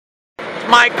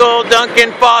Michael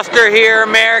Duncan Foster here,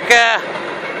 America,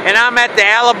 and I'm at the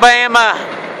Alabama,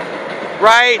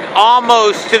 right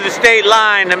almost to the state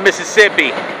line of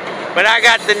Mississippi. But I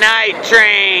got the night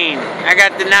train. I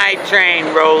got the night train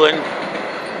rolling.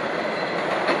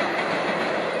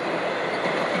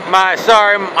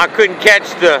 Sorry, I couldn't catch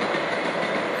the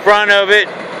front of it,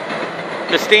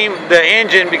 the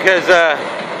engine, because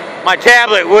my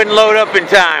tablet wouldn't load up in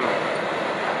time.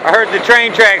 I heard the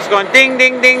train tracks going ding,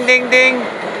 ding, ding, ding, ding.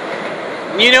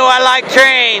 You know I like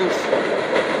trains.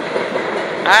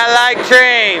 I like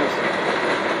trains.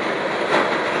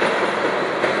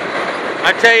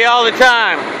 I tell you all the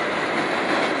time.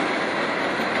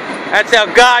 That's how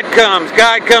God comes.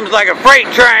 God comes like a freight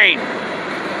train.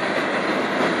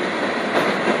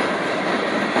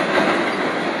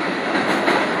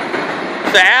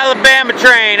 It's the Alabama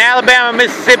train,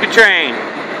 Alabama-Mississippi train.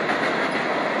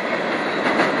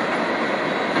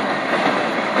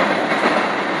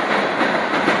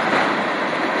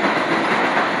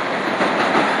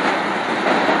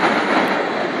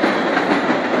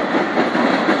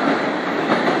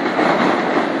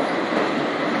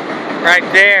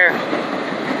 Right there.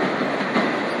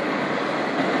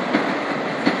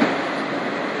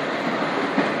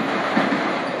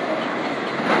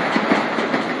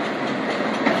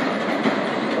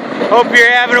 Hope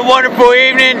you're having a wonderful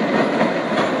evening.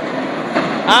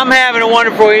 I'm having a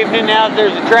wonderful evening now that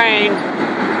there's a train.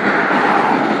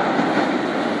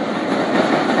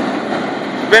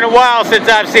 It's been a while since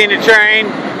I've seen a train.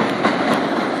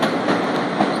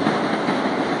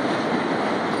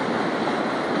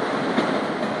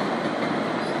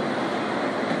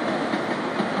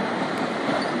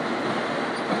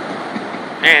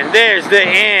 And there's the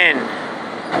end.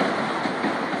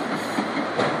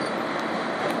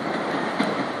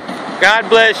 God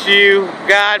bless you.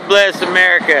 God bless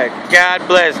America. God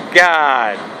bless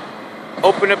God.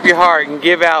 Open up your heart and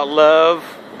give out love.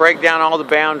 Break down all the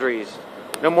boundaries.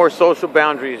 No more social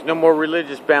boundaries. No more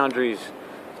religious boundaries.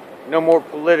 No more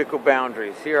political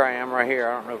boundaries. Here I am right here.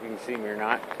 I don't know if you can see me or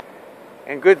not.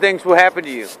 And good things will happen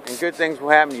to you. And good things will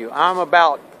happen to you. I'm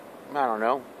about, I don't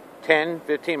know, 10,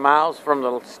 15 miles from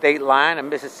the state line of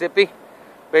Mississippi.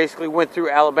 Basically went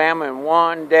through Alabama in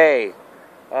one day.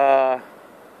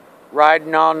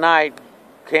 Riding all night.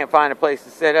 Can't find a place to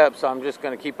set up, so I'm just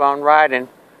going to keep on riding.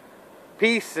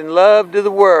 Peace and love to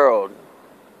the world.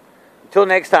 Until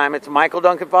next time, it's Michael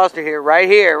Duncan Foster here, right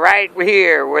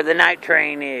here where the night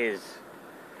train is.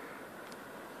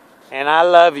 And I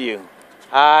love you.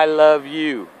 I love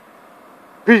you.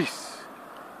 Peace.